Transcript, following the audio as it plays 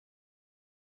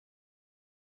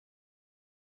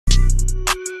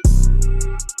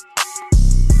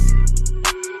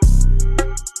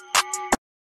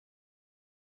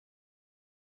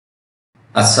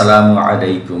আসসালামু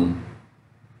আলাইকুম।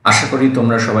 আশা করি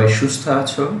তোমরা সবাই সুস্থ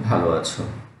আছো, ভালো আছো।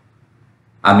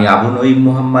 আমি আবু নঈম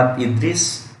মোহাম্মদ ইদ্রিস,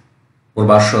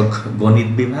 প্রভাষক গণিত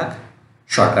বিভাগ,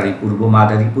 সরকারি পূর্ব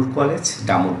মাদারীপুর কলেজ,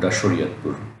 ডামুড্ডা,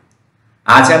 শরীয়তপুর।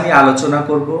 আজ আমি আলোচনা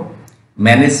করব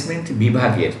ম্যানেজমেন্ট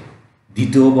বিভাগের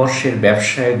দ্বিতীয় বর্ষের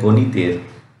ব্যবসায় গণিতের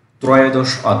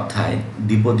ত্রয়োদশ অধ্যায়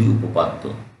দ্বিপদী উপপাদ্য।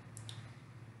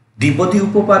 দ্বিপদী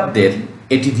উপপাদ্যের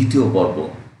এটি দ্বিতীয় পর্ব।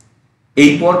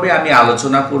 এই পর্বে আমি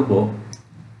আলোচনা করব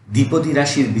দ্বিপদী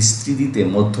রাশির বিস্তৃতিতে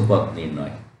মধ্যপদ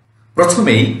নির্ণয়।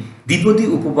 প্রথমেই দ্বিপদী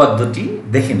উপপাদ্যটি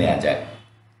দেখে নেওয়া যায়।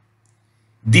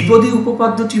 দ্বিপদী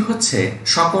উপপাদ্যটি হচ্ছে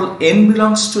সকল n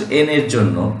belongs to n এর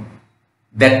জন্য,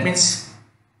 দ্যাট মিন্স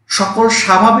সকল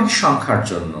স্বাভাবিক সংখ্যার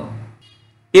জন্য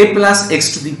a plus x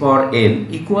to the power n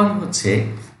equal হচ্ছে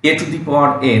a to the power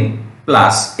n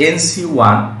plus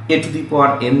nc1 a to the power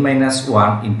n minus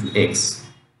 1 into x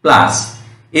plus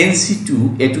nc2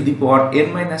 a to the power n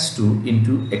minus 2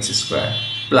 into x square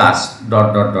plus dot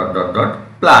dot dot dot dot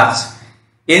plus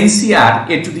ncr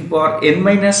a to the power n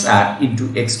minus r into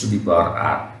x to the power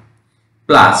r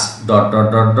plus dot dot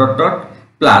dot dot dot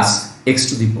plus x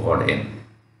to the power n।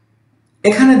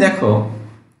 এখানে দেখো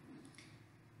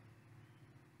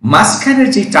মাঝখানের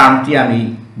যে টার্মটি আমি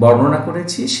বর্ণনা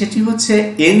করেছি সেটি হচ্ছে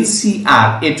ncr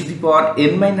a to the power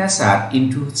n minus r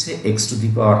into হচ্ছে x to the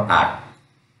power r।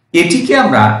 এটিকে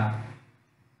আমরা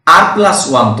r প্লাস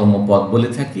 1 তম পদ বলে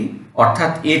থাকি,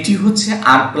 অর্থাৎ এটি হচ্ছে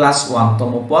r প্লাস 1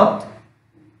 তম পদ,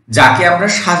 যাকে আমরা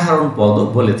সাধারণ পদও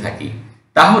বলে থাকি।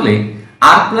 তাহলে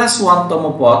r প্লাস 1 তম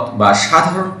পদ বা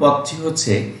সাধারণ পদটি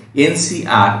হচ্ছে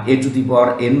ncr a to the power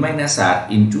n minus r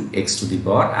into x to the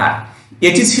power r।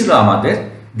 এটি ছিল আমাদের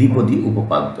দ্বিপদী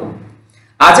উপপাদ্য।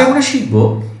 আজ আমরা শিখব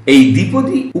এই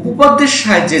দ্বিপদী উপপাদ্যের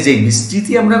সাহায্যে যে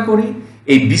বিস্তৃতি আমরা করি,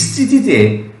 এই বিস্তৃতিতে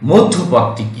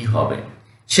মধ্যপদটি কি হবে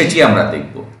সেটি আমরা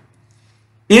দেখব।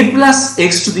 a plus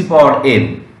x to the power n,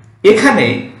 এখানে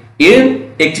n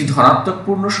একটি ধনাত্মক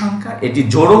পূর্ণ সংখ্যা, এটি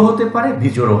জোড়ও হতে পারে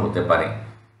বিজোড়ও হতে পারে।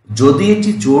 যদি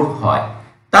এটি জোড় হয়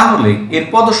তাহলে এর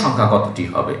পদ সংখ্যা কতটি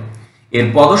হবে? এর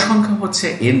পদ সংখ্যা হচ্ছে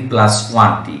n প্লাস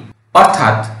 1টি,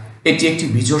 অর্থাৎ এটি একটি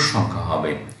বিজোড় সংখ্যা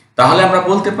হবে। তাহলে আমরা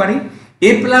বলতে পারি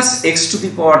a plus x to the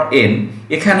power n,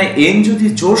 এখানে n যদি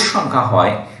জোড় সংখ্যা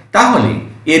হয় তাহলে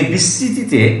এর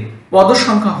বিস্তৃতিতে পদ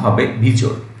সংখ্যা হবে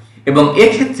বিজোড় এবং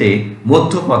এক্ষেত্রে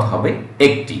মধ্যপদ হবে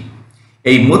একটি।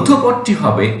 এই মধ্যপদটি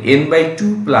হবে n/2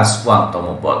 প্লাস 1 তম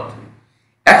পদ।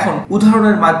 এখন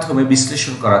উদাহরণের মাধ্যমে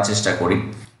বিশ্লেষণ করার চেষ্টা করি।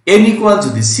 n ইকুয়াল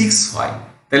যদি 6 হয়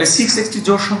তাহলে 6 একটি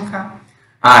জোড় সংখ্যা,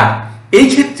 আর এই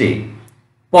ক্ষেত্রে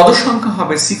পদ সংখ্যা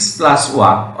হবে 6 প্লাস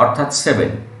 1 অর্থাৎ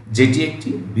 7, যেটি একটি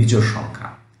বিজোড় সংখ্যা।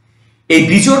 এই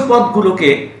বিজোড় পদগুলোকে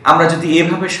আমরা যদি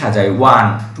এভাবে সাজাই 1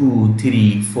 2 3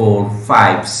 4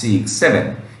 5 6 7,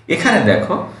 এখানে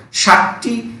দেখো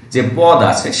 7টি যে পদ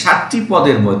আছে, 7টি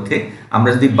পদের মধ্যে আমরা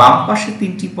যদি বাম পাশে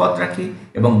 3টি পদ রাখি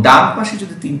এবং ডান পাশে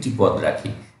যদি 3টি পদ রাখি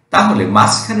তাহলে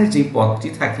মাঝখানের যে পদটি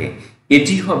থাকে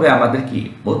এটি হবে আমাদের কি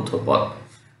মধ্যপদ।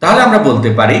 তাহলে আমরা বলতে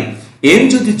পারি n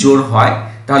যদি জোড় হয়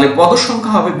তাহলে পদ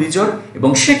সংখ্যা হবে বিজোড় এবং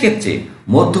সেক্ষেত্রে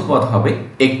মধ্যপদ হবে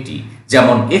একটি।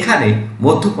 যেমন এখানে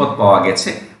মধ্যপদ পাওয়া গেছে,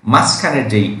 মাঝখানের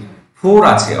যেই 4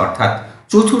 আছে অর্থাৎ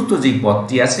চতুর্থ যেই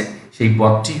পদটি আছে সেই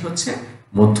পদটি হচ্ছে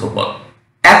মধ্যপদ।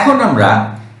 এখন আমরা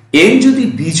n যদি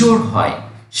বিজোড় হয়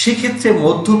সেক্ষেত্রে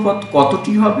মধ্যপদ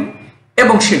কতটি হবে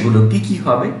এবং সেগুলো কি কি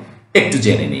হবে একটু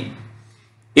জেনে নেই।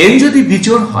 n যদি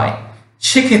বিজোড় হয়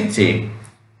সেক্ষেত্রে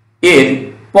এর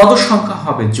পদ সংখ্যা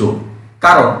হবে জোড়,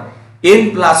 কারণ n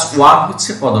প্লাস 1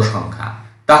 হচ্ছে পদ সংখ্যা।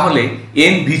 তাহলে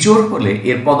n বিজোড় হলে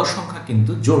এর পদ সংখ্যা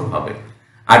কিন্তু জোড় হবে,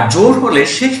 আর জোড় হলে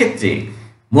সেক্ষেত্রে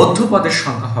মধ্যপদের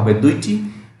সংখ্যা হবে 2টি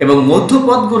এবং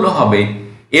মধ্যপদগুলো হবে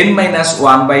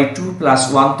n-1/2 প্লাস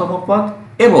 1 তম পদ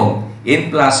এবং n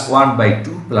প্লাস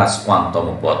 1/2 প্লাস 1 তম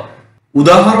পদ।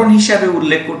 উদাহরণ হিসাবে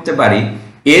উল্লেখ করতে পারি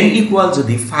n ইকুয়াল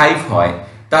যদি 5 হয়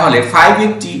তাহলে 5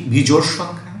 একটি বিজোড়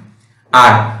সংখ্যা,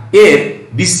 আর এর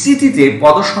বিস্তৃতিতে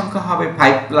পদ সংখ্যা হবে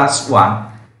 5 প্লাস 1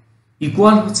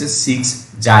 ইকুয়াল হচ্ছে 6,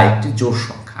 যা একটি জোড়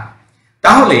সংখ্যা।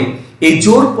 তাহলে এই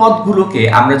জোড় পদগুলোকে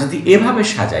আমরা যদি এভাবে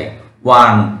সাজাই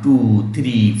 1 2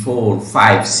 3 4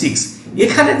 5 6,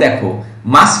 এখানে দেখো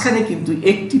মাঝখানে কিন্তু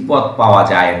একটি পদ পাওয়া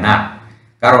যায় না,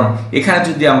 কারণ এখানে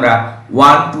যদি আমরা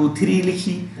 1 2 3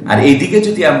 লিখি আর এইদিকে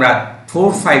যদি আমরা 4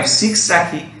 5 6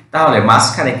 রাখি তাহলে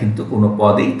মাঝখানে কিন্তু কোনো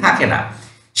পদই থাকে না।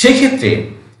 সেই ক্ষেত্রে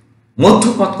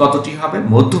মধ্যপদ কতটি হবে?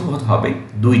 মধ্যপদ হবে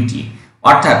 2টি,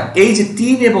 অর্থাৎ এই যে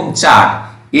 3 এবং 4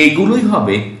 এগুলোই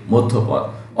হবে মধ্যপদ,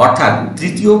 অর্থাৎ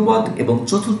তৃতীয় পদ এবং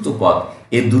চতুর্থ পদ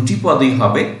এই দুটি পদই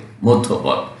হবে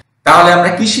মধ্যপদ। তাহলে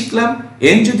আমরা কি শিখলাম?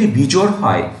 n যদি বিজোড়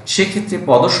হয় সেক্ষেত্রে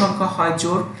পদ সংখ্যা হয়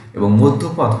জোড় এবং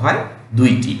মধ্যপদ হয়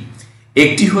দুইটি।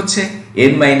 একটি হচ্ছে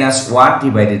n-1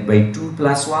 ডিভাইডেড বাই 2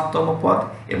 প্লাস 1 তম পদ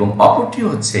এবং অপরটি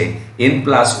হচ্ছে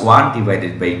n+1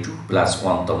 ডিভাইডেড বাই 2 প্লাস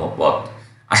 1 তম পদ।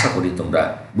 আশা করি তোমরা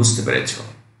বুঝতে পেরেছ।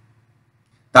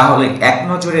 তাহলে এক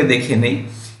নজরে দেখে নেই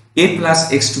a plus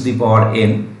x to the power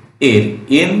n এর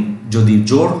n যদি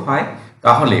জোড় হয়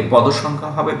তাহলে পদ সংখ্যা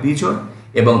হবে বিজোড়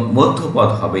এবং মধ্যপদ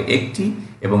হবে একটি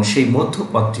এবং সেই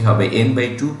মধ্যপদটি হবে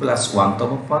n/2 প্লাস 1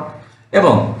 তম পদ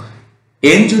এবং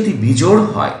n যদি বিজোড়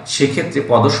হয় সেক্ষেত্রে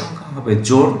পদ সংখ্যা হবে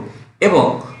জোড় এবং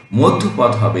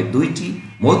মধ্যপদ হবে দুইটি,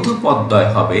 মধ্যপদদ্বয়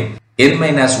হবে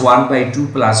n-1/2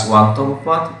 প্লাস 1 তম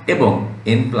পদ এবং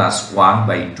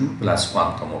n+1/2 প্লাস 1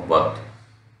 তম পদ।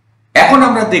 এখন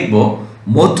আমরা দেখব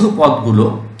মধ্যপদগুলো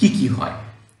কি কি হয়।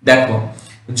 দেখো,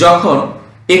 যখন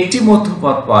একটি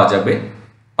মধ্যপদ পাওয়া যাবে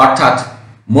অর্থাৎ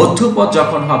মধ্যপদ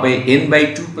যখন হবে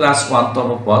n/2 প্লাস 1 তম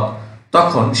পদ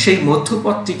তখন সেই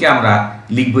মধ্যপদটিকে আমরা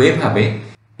লিখব এভাবে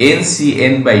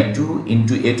ncn/2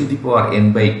 into a to the power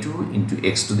n/2 into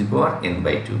x to the power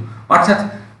n/2। অর্থাৎ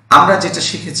আমরা যেটা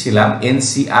শিখেছিলাম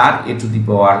ncr a to the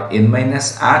power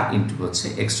n-r into হচ্ছে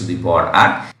x to the power r,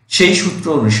 সেই সূত্র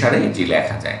অনুসারে এটি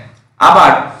লেখা যায়।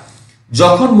 আবার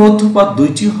যখন মধ্যপদ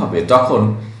দুইটি হবে তখন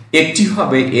একটি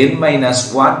হবে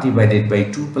n-1 ডিভাইডেড বাই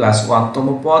 2 প্লাস 1 তম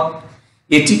পদ,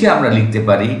 এটিকে আমরা লিখতে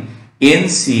পারি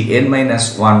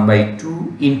ncn-1/2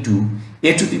 into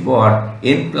a to the power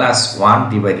n+1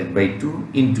 divided by 2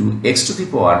 into x to the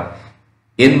power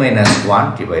n-1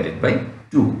 divided by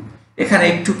 2। এখানে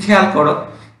একটু খেয়াল করো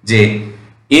যে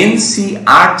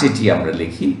ncr যেটি আমরা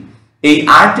লিখি এই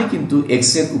rটি কিন্তু x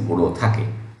এর উপরেও থাকে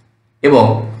এবং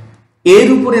এর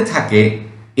উপরে থাকে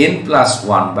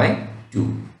n+1/2।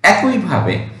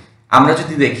 একইভাবে আমরা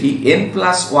যদি দেখি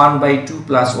n+1/2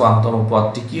 প্লাস 1 তম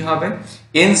পদটি কি হবে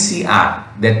ncr,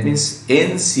 that means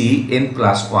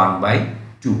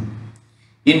ncn+1/2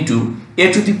 into a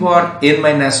to the power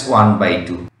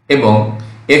n-1/2 এবং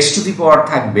x টু দি পাওয়ার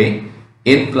থাকবে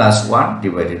n+1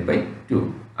 ডিভাইডেড বাই 2।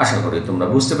 আশা করি তোমরা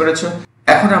বুঝতে পেরেছ।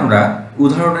 এখন আমরা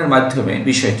উদাহরণের মাধ্যমে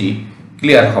বিষয়টি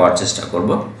ক্লিয়ার হওয়ার চেষ্টা করব।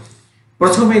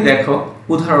 প্রথমেই দেখো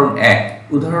উদাহরণ 1।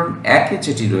 উদাহরণ 1 এ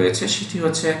যেটি রয়েছে সেটি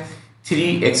হচ্ছে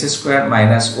 3x²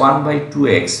 -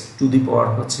 1/2x টু দি পাওয়ার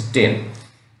হচ্ছে 10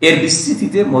 এর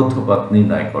বিস্তৃতিতে মধ্যপদ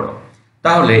নির্ণয় করো।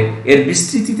 তাহলে এর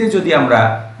বিস্তৃতিতে যদি আমরা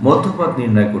মধ্যপদ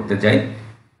নির্ণয় করতে যাই,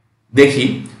 দেখি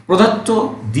প্রদত্ত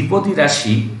দ্বিপদী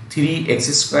রাশি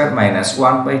 3x² -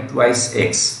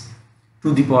 1/2x টু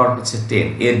দি পাওয়ার হচ্ছে 10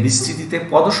 এর বিস্তৃতিতে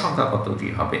পদ সংখ্যা কতটি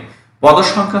হবে? পদ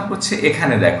সংখ্যা হচ্ছে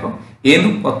এখানে দেখো n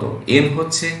কত, n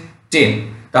হচ্ছে 10,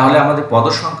 তাহলে আমাদের পদ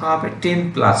সংখ্যা হবে 10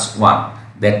 + 1,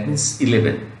 দ্যাট মিন্স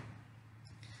 11।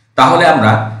 তাহলে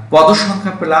আমরা পদ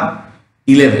সংখ্যা পেলাম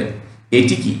 11।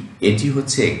 এটি কি? এটি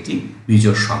হচ্ছে একটি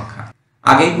বিজোড় সংখ্যা।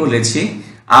 আগেই বলেছি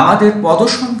আমাদের পদ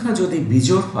সংখ্যা যদি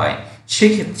বিজোড় হয়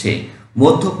সেক্ষেত্রে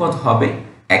মধ্যপদ হবে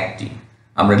একটি।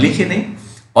 আমরা লিখে নেই,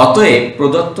 অতএব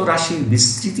প্রদত্ত রাশির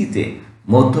বিস্তৃতিতে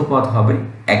মধ্যপদ হবে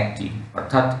একটি,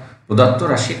 অর্থাৎ প্রদত্ত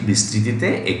রাশির বিস্তৃতিতে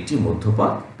একটি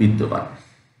মধ্যপদ বিদ্যমান।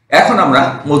 এখন আমরা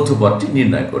মধ্যপদটি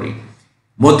নির্ণয় করি।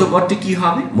 মধ্যপদটি কি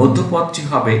হবে? মধ্যপদটি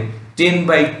হবে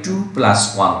 10/2 প্লাস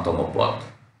 1 তম পদ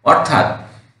অর্থাৎ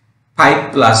 5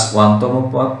 প্লাস 1 তম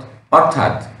পদ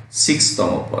অর্থাৎ 6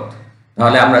 তম পদ।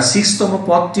 তাহলে আমরা 6 তম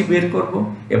পদটি বের করব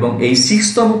এবং এই 6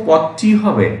 তম পদটি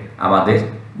হবে আমাদের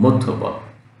মধ্যপদ।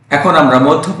 এখন আমরা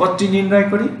মধ্যপদটি নির্ণয়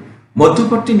করি।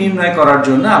 মধ্যপদটি নির্ণয় করার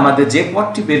জন্য আমাদের যে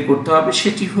পদটি বের করতে হবে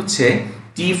সেটি হচ্ছে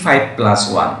t5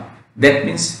 + 1, দ্যাট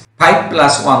মিন্স 5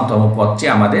 প্লাস 1 তম পদটি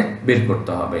আমাদের বের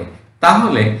করতে হবে।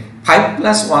 তাহলে 5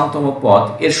 প্লাস 1 তম পদ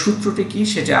এর সূত্রটি কি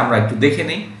সেটা আমরা একটু দেখে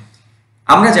নেই।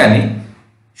 আমরা জানি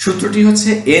সূত্রটি হচ্ছে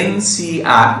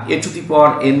ncr a to the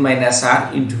power n-r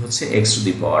into হচ্ছে x to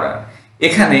the power r।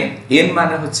 এখানে n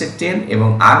মানে হচ্ছে 10 এবং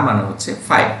r মানে হচ্ছে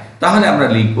 5। তাহলে আমরা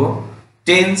লিখব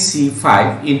 10c5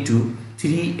 into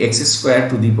 3x²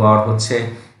 to the পাওয়ার হচ্ছে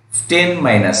 10 -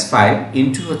 5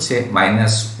 ইন্টু হচ্ছে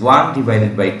 -1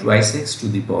 divided by 2x to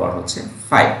the পাওয়ার হচ্ছে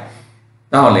 5।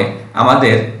 তাহলে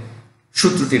আমাদের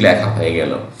সূত্রটি লেখা হয়ে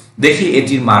গেল। দেখি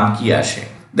এটির মান কি আসে।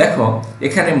 দেখো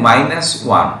এখানে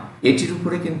 -1, এটির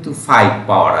উপরে কিন্তু 5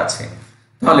 পাওয়ার আছে।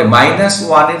 তাহলে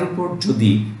 -1 এর উপর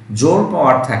যদি জোড়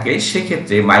পাওয়ার থাকে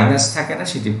সেক্ষেত্রে মাইনাস থাকে না,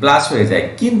 সেটি প্লাস হয়ে যায়,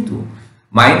 কিন্তু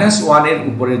 -1 এর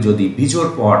উপরে যদি বিজোড়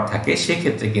পাওয়ার থাকে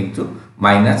সেক্ষেত্রে কিন্তু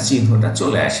মাইনাস চিহ্নটা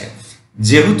চলে আসে।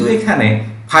 যেহেতু এখানে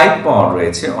 5 পাওয়ার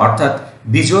রয়েছে অর্থাৎ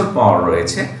বিজোড় পাওয়ার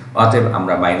রয়েছে, অতএব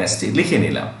আমরা মাইনাসটি লিখে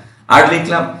নিলাম আর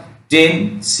লিখলাম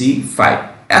 10c5।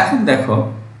 এখন দেখো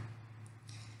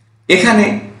এখানে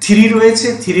 3 রয়েছে,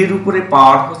 3 এর উপরে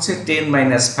পাওয়ার হচ্ছে 10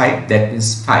 মাইনাস 5, দ্যাট মিন্স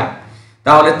 5।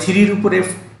 তাহলে 3 এর উপরে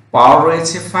পাওয়ার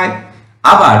রয়েছে 5।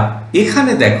 আবার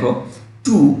এখানে দেখো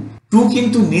 2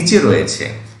 কিন্তু নিচে রয়েছে,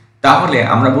 তাহলে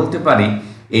আমরা বলতে পারি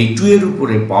এই 2 এর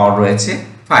উপরে পাওয়ার রয়েছে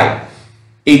 5।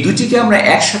 এই দুটিকে আমরা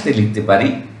একসাথে লিখতে পারি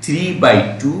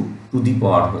 3/2 টু দি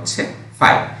পাওয়ার হচ্ছে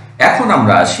 5। এখন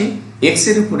আমরা আসি x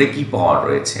এর উপরে কি পাওয়ার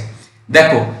রয়েছে।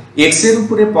 দেখো x এর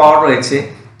উপরে পাওয়ার রয়েছে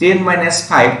 10 মাইনাস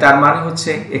 5, তার মানে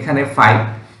হচ্ছে এখানে 5,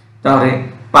 তাহলে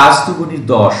 5 দুগুণী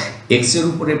 10, x এর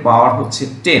উপরে পাওয়ার হচ্ছে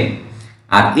 10,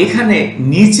 আর এখানে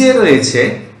নিচে রয়েছে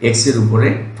x এর উপরে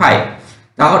 5।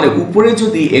 তাহলে উপরে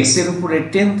যদি x এর উপরে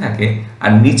 10 থাকে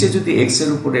আর নিচে যদি x এর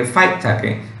উপরে 5 থাকে,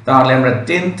 তাহলে আমরা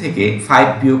 10 থেকে 5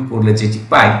 বিয়োগ করলে যেটি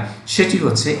পাই সেটি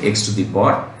হচ্ছে x টু দি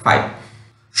পাওয়ার 5।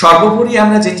 সর্বোপরি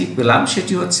আমরা যেটি পেলাম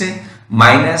সেটি হচ্ছে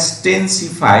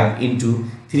 -10c5 into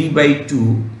 3/2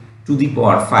 to the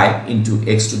power 5 into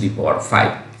x to the পাওয়ার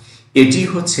 5। এটি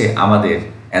হচ্ছে আমাদের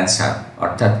অ্যান্সার,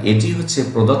 অর্থাৎ এটি হচ্ছে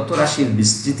প্রদত্ত রাশির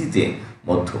বিস্তৃতিতে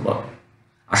মধ্যপদ।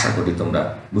 আশা করি তোমরা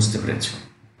বুঝতে পেরেছ।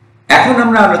 এখন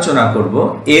আমরা আলোচনা করব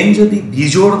n যদি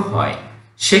বিজোড় হয়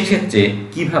সেক্ষেত্রে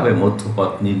কিভাবে মধ্যপদ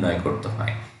নির্ণয় করতে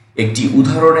হয়। একটি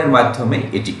উদাহরণের মাধ্যমে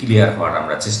এটি ক্লিয়ার হওয়ার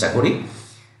আমরা চেষ্টা করি।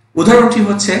 উদাহরণটি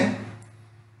হচ্ছে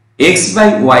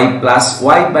x/y plus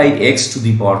y/x to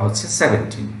the পাওয়ার হচ্ছে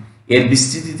 17। এর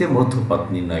বিস্তৃতিতে মধ্যপদ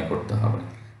নির্ণয় করতে হবে।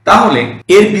 তাহলে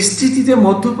এর বিস্তৃতিতে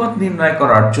মধ্যপদ নির্ণয়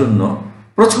করার জন্য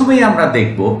প্রথমেই আমরা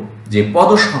দেখব যে পদ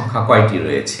সংখ্যা কয়টি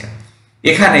রয়েছে।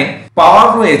 এখানে পাওয়ার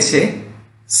রয়েছে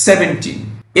 17,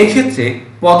 এক্ষেত্রে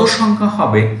পদ সংখ্যা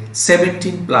হবে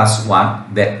 17 প্লাস 1,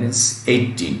 দ্যাট মিন্স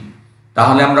 18।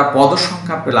 তাহলে আমরা পদ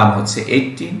সংখ্যা পেলাম হচ্ছে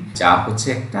 18, যা হচ্ছে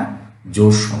একটা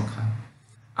জোড় সংখ্যা।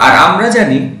 আর আমরা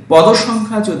জানি পদ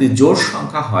সংখ্যা যদি জোড়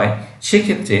সংখ্যা হয়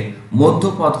সেক্ষেত্রে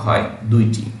মধ্যপদ হয়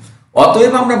 2টি।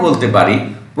 অতএব আমরা বলতে পারি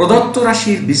প্রদত্ত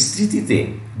রাশির বিস্তৃতিতে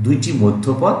 2টি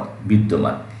মধ্যপদ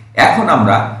বিদ্যমান। এখন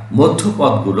আমরা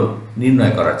মধ্যপদগুলো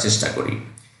নির্ণয় করার চেষ্টা করি।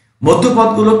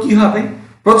 মধ্যপদগুলো কি হবে?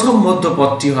 প্রথম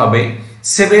মধ্যপদটি হবে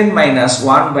 7 মাইনাস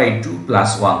 1/2 প্লাস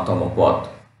 1তম পদ,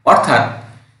 অর্থাৎ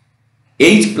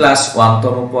 8 প্লাস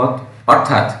 1তম পদ,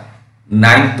 অর্থাৎ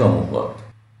 9তম পদ।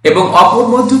 এবং অপর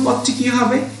মধ্যপদটি কি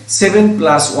হবে? 7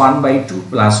 প্লাস 1/2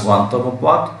 প্লাস 1তম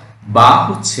পদ, বা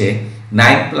হচ্ছে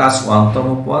 9 প্লাস 1তম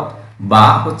পদ, বা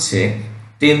হচ্ছে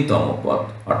 10তম পদ,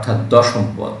 অর্থাৎ 10ম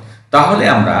পদ। তাহলে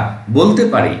আমরা বলতে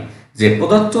পারি যে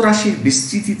প্রদত্ত রাশির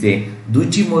বিস্তৃতিতে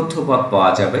 2টি মধ্যপদ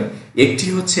পাওয়া যাবে। একটি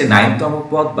হচ্ছে 9তম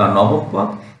পদ বা 9ম পদ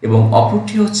এবং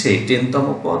অপরটি হচ্ছে 10তম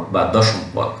পদ বা 10ম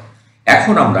পদ।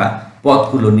 এখন আমরা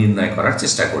পদগুলো নির্ণয় করার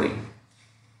চেষ্টা করি।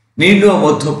 নির্ণয়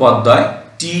মধ্যপদদ্বয়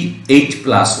t8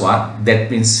 প্লাস 1, দ্যাট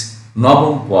মিন্স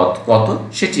 9ম পদ কত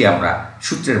সেটি আমরা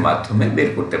সূত্রের মাধ্যমে বের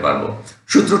করতে পারবো।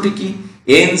 সূত্রটি কি?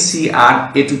 ncr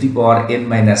a to the power n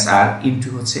minus r into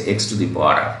হচ্ছে x to the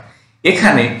power r।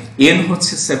 এখানে n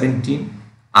হচ্ছে 17,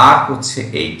 r হচ্ছে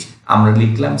 8, আমরা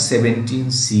লিখলাম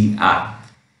 17cr।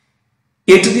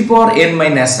 a to the power n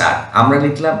minus r আমরা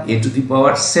লিখলাম a to the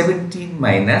power 17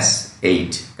 minus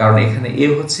 8, কারণ এখানে a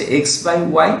হচ্ছে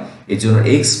x/y, এজন্য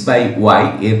x/y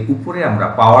এর উপরে আমরা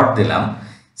পাওয়ার দিলাম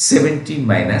 17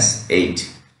 মাইনাস 8,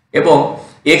 এবং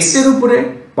x এর উপরে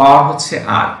পাওয়ার হচ্ছে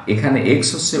r। এখানে x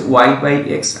হচ্ছে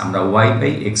y/x, আমরা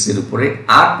y/x এর উপরে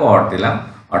r পাওয়ার দিলাম,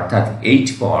 অর্থাৎ 8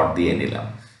 পাওয়ার দিয়ে নিলাম।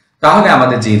 তাহলে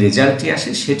আমাদের যে রেজাল্টটি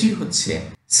আসে সেটি হচ্ছে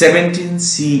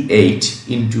 17c8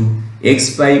 into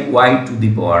x/y to the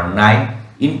power 9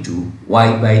 into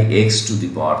y/x to the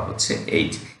পাওয়ার হচ্ছে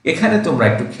 8। এখানে তোমরা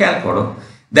একটু খেয়াল করো,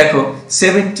 দেখো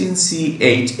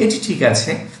 17c8 এটি ঠিক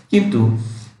আছে, কিন্তু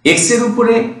x এর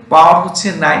উপরে পাওয়ার হচ্ছে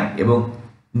 9 এবং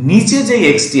নিচে যে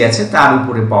x টি আছে তার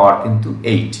উপরে পাওয়ার কিন্তু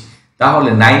 8। তাহলে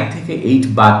 9 থেকে 8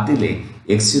 বাদ দিলে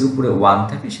x এর উপরে 1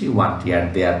 থাকে, সেই 1টি আর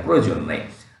দেওয়ার প্রয়োজন নাই।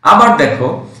 আবার দেখো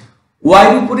y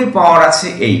এর উপরে পাওয়ার আছে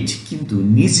 8, কিন্তু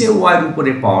নিচে y এর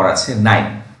উপরে পাওয়ার আছে 9,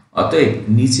 অতএব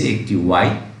নিচে একটি y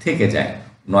থেকে যায়।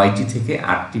 9টি থেকে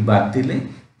 8টি বাদ দিলে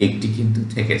একটি কিন্তু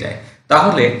থেকে যায়।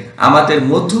 তাহলে আমাদের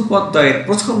মধ্যপদদ্বয়ের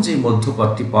প্রথম যে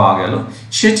মধ্যপদটি পাওয়া গেল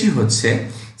সেটি হচ্ছে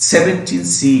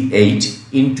 17c8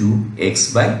 ইন্টু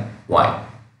x/y।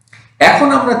 এখন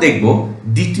আমরা দেখব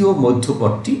দ্বিতীয়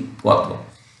মধ্যপদটি কত।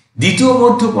 দ্বিতীয়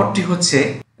মধ্যপদটি হচ্ছে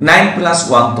 9 প্লাস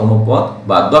 1তম পদ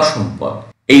বা 10ম পদ।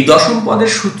 এই 10ম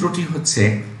পদের সূত্রটি হচ্ছে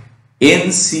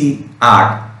ncr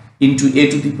into a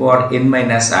to the power n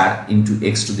minus r into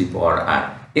x to the power r।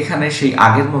 এখানে সেই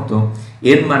আগের মতো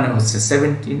n মানে হচ্ছে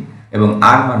 17 এবং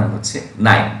r মানে হচ্ছে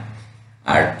 9,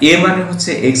 আর a মানে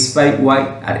হচ্ছে x/y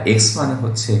আর x মানে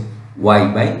হচ্ছে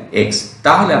y/x।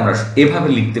 তাহলে আমরা এভাবে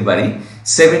লিখতে পারি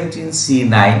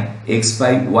 17c9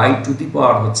 x/y টু দি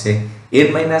পাওয়ার হচ্ছে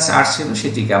n-r ছিল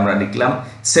সেটিকে আমরা লিখলাম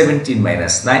 17 -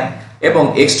 9 এবং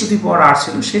x to the power r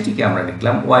ছিল সেটিকে আমরা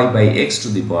লিখলাম y/x টু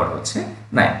দি পাওয়ার হচ্ছে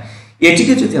 9।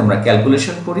 এটিকে যদি আমরা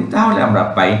ক্যালকুলেশন করি তাহলে আমরা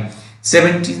পাই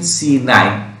 17c9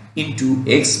 into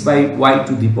x/y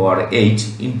to the power 8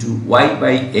 into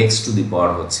y/x to the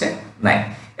পাওয়ার হচ্ছে 9।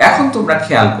 এখন তোমরা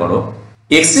খেয়াল করো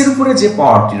x এর উপরে যে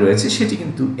পাওয়ারটি রয়েছে সেটি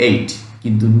কিন্তু 8,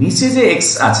 কিন্তু নিচে যে x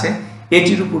আছে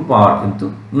এটির উপর পাওয়ার কিন্তু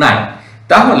 9।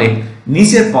 তাহলে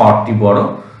নিচের পাওয়ারটি বড়,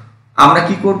 আমরা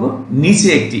কি করব, নিচে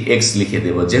একটি x লিখে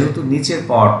দেব। যেহেতু নিচের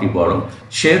পাওয়ারটি বড়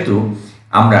সেহেতু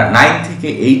আমরা 9 থেকে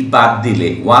 8 বাদ দিলে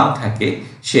 1 থাকে,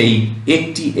 সেই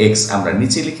একটি x আমরা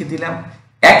নিচে লিখে দিলাম।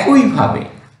 একইভাবে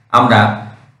আমরা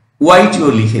y-টিও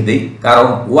লিখে দেই, কারণ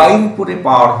y এর উপরে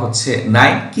পাওয়ার হচ্ছে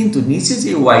 9 কিন্তু নিচে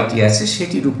যে y-টি আছে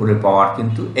সেটির উপরে পাওয়ার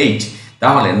কিন্তু 8।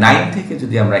 তাহলে 9 থেকে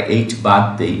যদি আমরা 8 বাদ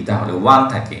দেই তাহলে 1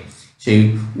 থাকে, সেই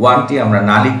 1টি আমরা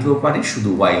না লিখলেও পারি, শুধু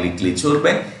y লিখলেই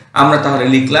চলবে। আমরা তাহলে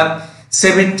লিখলাম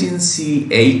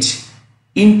 17c8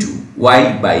 ইনটু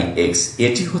y/x,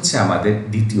 এটি হচ্ছে আমাদের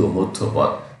দ্বিতীয় মধ্যপদ।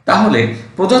 তাহলে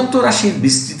প্রদত্ত রাশির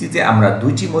বিস্তৃতিতে আমরা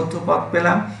দুইটি মধ্যপদ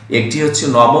পেলাম, একটি হচ্ছে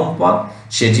নবম পদ,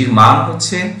 সেটির মান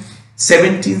হচ্ছে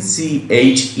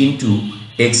 17c8 ইনটু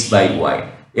x/y,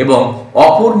 এবং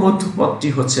অপর মধ্যপদটি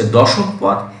হচ্ছে দশম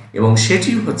পদ এবং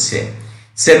সেটি হচ্ছে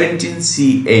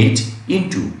 17c8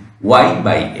 ইনটু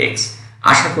y/x।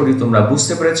 আশা করি তোমরা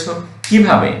বুঝতে পেরেছ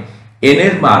কিভাবে n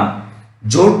এর মান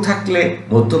জোড় থাকলে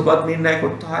মধ্যপদ নির্ণয়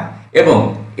করতে হয় এবং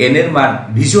n এর মান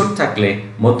বিজোড় থাকলে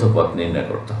মধ্যপদ নির্ণয়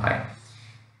করতে হয়।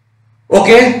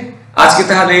 ওকে, আজকে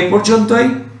তাহলে এই পর্যন্তই,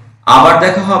 আবার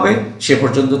দেখা হবে। সে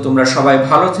পর্যন্ত তোমরা সবাই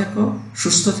ভালো থেকো,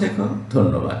 সুস্থ থেকো।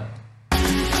 ধন্যবাদ।